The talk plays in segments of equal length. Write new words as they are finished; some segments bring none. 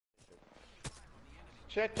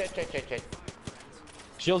Shit.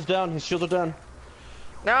 Shields down, his shields are down.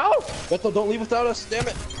 No! Beto, don't leave without us, damn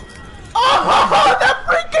it. Oh, that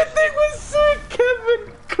freaking thing was sick,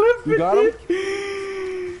 Kevin! Clip You got him?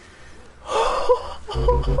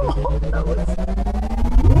 That was...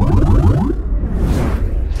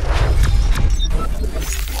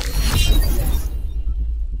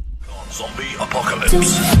 Zombie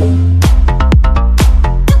apocalypse.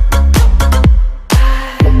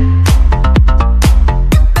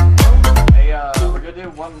 Hey, we're gonna do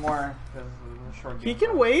one more because we're short. He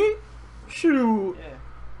can wait? Shoot. Yeah.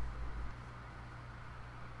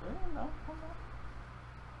 No, come on.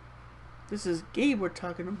 This is Gabe we're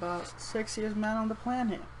talking about. Sexiest man on the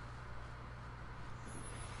planet.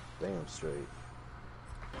 Damn straight.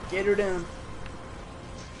 Get her down.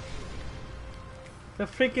 The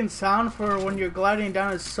freaking sound for when you're gliding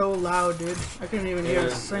down is so loud, dude. I couldn't even hear a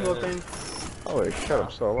single thing. Oh, wait, shut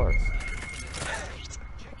up so much.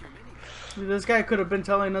 Dude, this guy could have been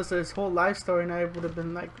telling us his whole life story and I would have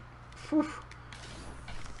been like, phew.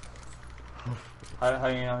 How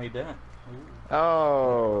do you know he didn't?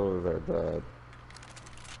 Oh, they're dead.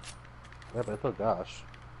 Yeah, Beto, gosh.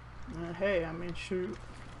 Hey, I mean, shoot.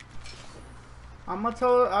 I'm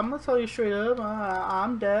gonna tell you straight up.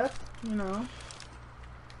 I'm deaf, you know,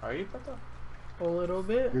 Are you, Beto? a little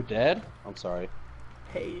bit. You're dead? I'm sorry.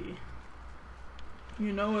 Hey,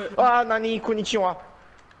 you know it. Ah, nani, konnichiwa.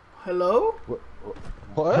 Hello?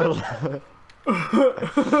 What?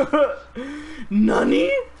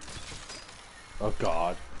 Nani? Oh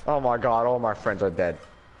god. Oh my god, all my friends are dead.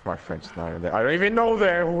 My friends not even there. I don't even know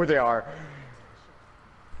who they are.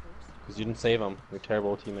 Because you didn't save him. You're a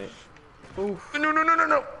terrible teammate. Oof.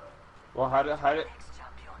 No. Well, how did?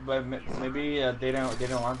 But maybe they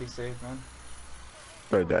don't want to be saved, man.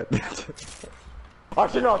 They're dead.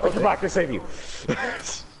 Actually, no, I'll take you back to save you.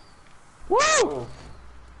 Woo! Oh.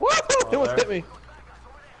 Woo! It almost hit me.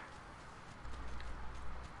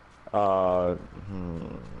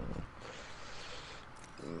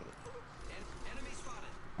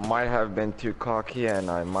 Might have been too cocky and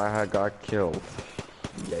I might have got killed.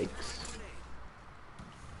 Yikes.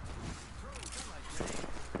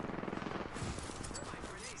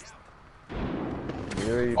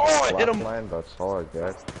 Really Oh, I hit him. flatline, that's all I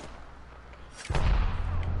get.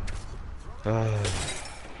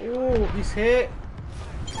 Ooh, he's hit.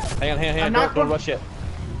 Hang on. I Don't knocked one. rush yet.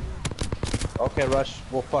 Okay, rush.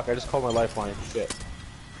 Well, fuck. I just called my lifeline. Shit.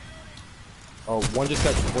 Oh, one just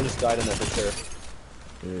died in there for sure.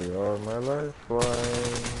 You're my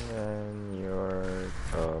lifeline and you're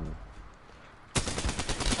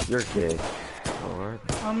gay. Alright.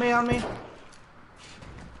 On me.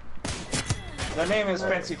 The name is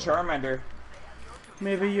Fancy Charmander.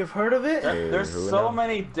 Maybe you've heard of it? There's who so now?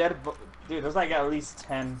 many dead. Dude, there's like at least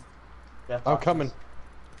 10. Death I'm boxes. coming.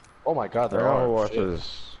 Oh my god, there Anyone who are. Shit.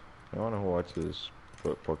 watches, anyone who watches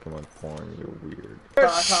Pokemon porn, you're weird.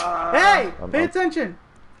 Hey, I'm pay up. attention.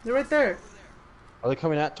 They're right there. Are they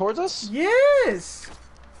coming towards us? Yes.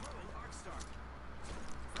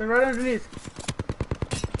 They're right underneath.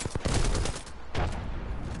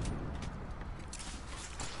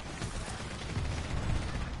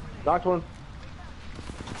 Knocked one.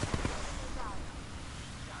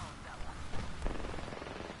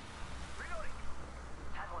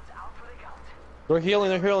 They're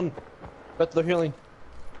healing. Bet they're healing.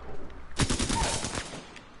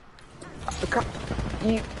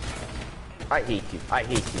 I hate you. I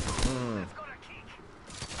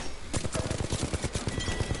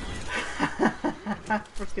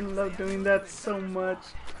freaking love doing that so much.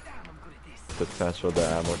 Potential the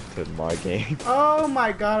ammo to my game. Oh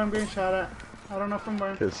my god, I'm getting shot at. I don't know from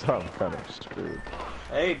where. Cause I'm kind of screwed.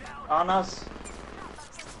 Hey, on us.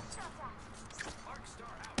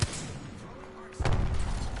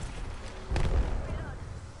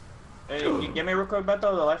 Hey, you give me real quick, Beto.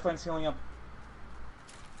 The lifeline's healing up.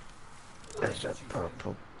 There's a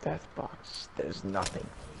purple death box. There's nothing.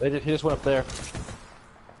 He just went up there.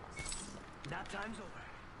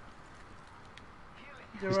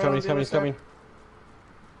 They're He's right on coming. the other side.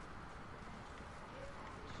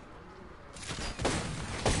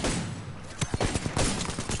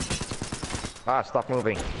 Ah, stop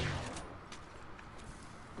moving.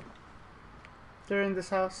 They're in this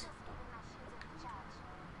house.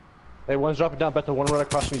 Hey, one's dropping down. Bet the one right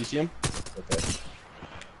across from you. You see him? Okay.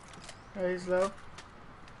 Oh, he's low.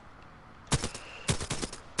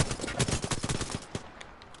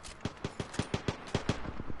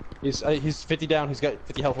 He's 50 down. He's got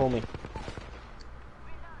 50 health only.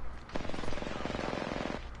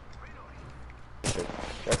 Shit.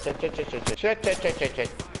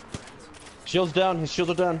 Shields down. His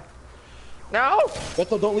shields are down. No!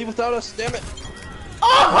 Beto, don't leave without us, damn it!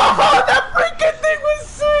 Oh, that freaking thing was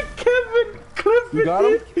sick, Kevin! Clip You got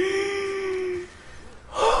him?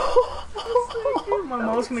 My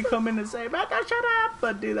mom's gonna come in and say, Beto, shut up!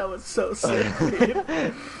 But dude, that was so sick,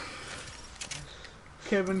 dude.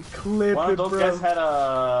 Kevin clipped One it, of those bro. guys had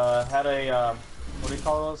a what do you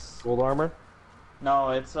call those? Gold armor? No,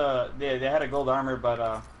 it's they had a gold armor,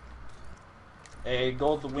 but a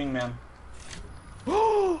gold wingman.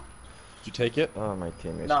 Did you take it? Oh, my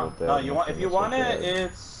teammate's No, so dead. no, you my want if you teammate's so want it, dead.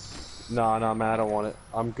 it's No, no, man, I don't want it.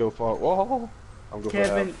 I'm go for whoa. I'm go for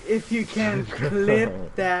Kevin, if you can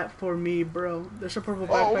clip that for me, bro. There's a purple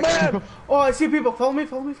backpack. Oh man! Oh, I see people. Follow me,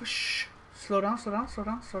 follow me. Shh. Slow down, slow down, slow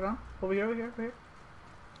down, slow down. Over here, over here, over here.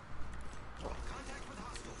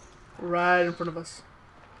 Right in front of us.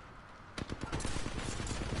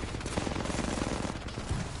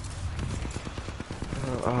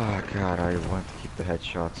 Oh god, I want to keep the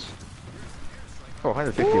headshots. Oh,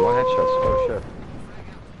 151 headshots. Oh shit.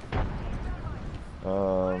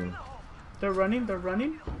 They're running, they're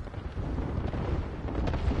running.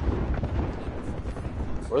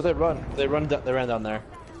 Where they run? They ran down there.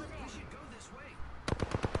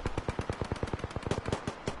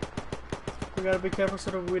 We gotta be careful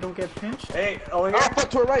so that we don't get pinched. hey over here. Oh fuck,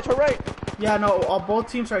 to our right, to our right! Yeah, no,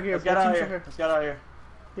 both teams are here. Let's Both get out teams of are here. here. Let's get out of here.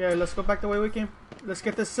 Yeah, let's go back the way we came. Let's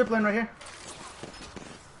get this zip line right here.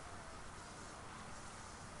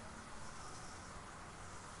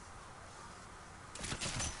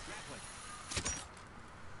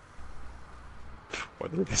 Why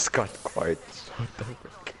did this got quiet so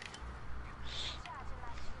dark?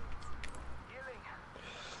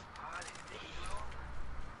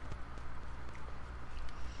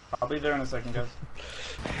 I'll be there in a second,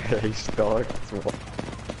 guys. He's dark as well.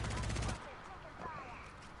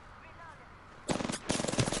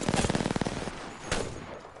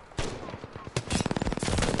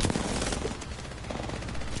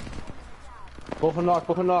 Both are knocked,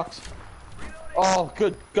 both are knocked. Oh,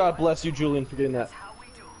 good. God bless you, Julian, for getting that.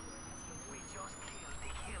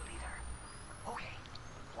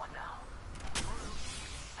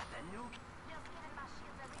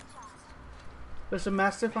 There's a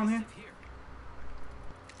Mastiff on here.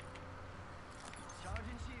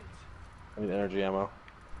 I need energy ammo.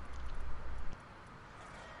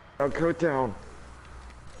 I'll go down.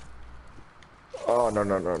 Oh no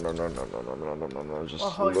no no no no no no no no no no no! Just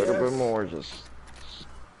Oh, a little yes. bit more, just.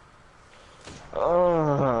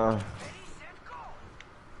 I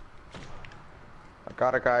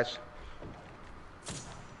got it, guys.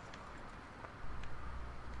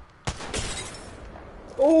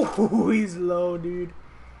 Oh, he's low, dude.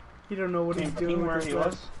 He don't know what he's doing with where his he life.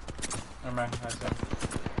 was. Never mind. I see.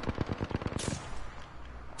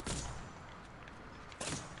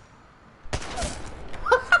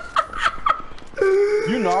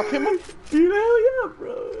 You knock him? Dude, hell yeah,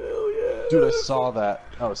 bro. Hell yeah. Dude, I saw that.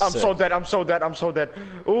 That was I'm sick. so dead. I'm so dead. I'm so dead.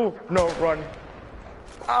 Ooh, no, run.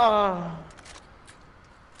 Ah.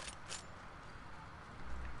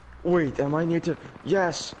 Wait, am I near to?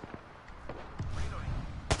 Yes.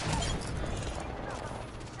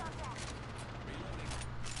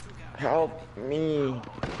 Help me.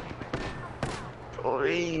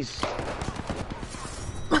 Please.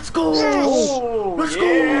 Let's go! Oh, Let's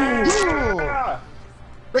yeah!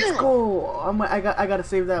 Let's go! I gotta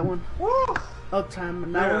save that one. Woo! Uptime.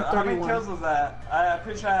 Dude, Now we're how many 31. kills was that? I'm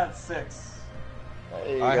pretty sure I had 6.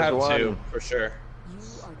 Hey, you I guys have won. 2, for sure. You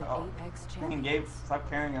are the Oh. Apex Fucking champion. Gabe, stop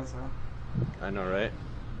carrying us, man. I know, right?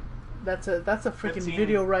 That's a freaking 15.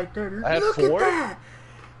 video right there. I have Look 4? at that!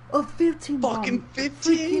 A 15 Fucking bomb.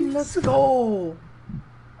 15? Freaking let's go!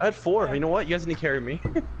 I had 4. You know what? You guys need to carry me.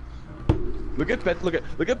 Look at Beto. Look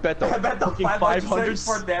at Beto. I bet the Fucking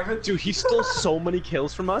 574 damage. Dude, he stole so many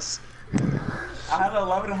kills from us. I had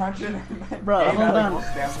 1100. Bro, Gabe hold had the on.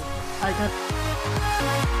 most damage. I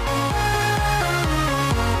got.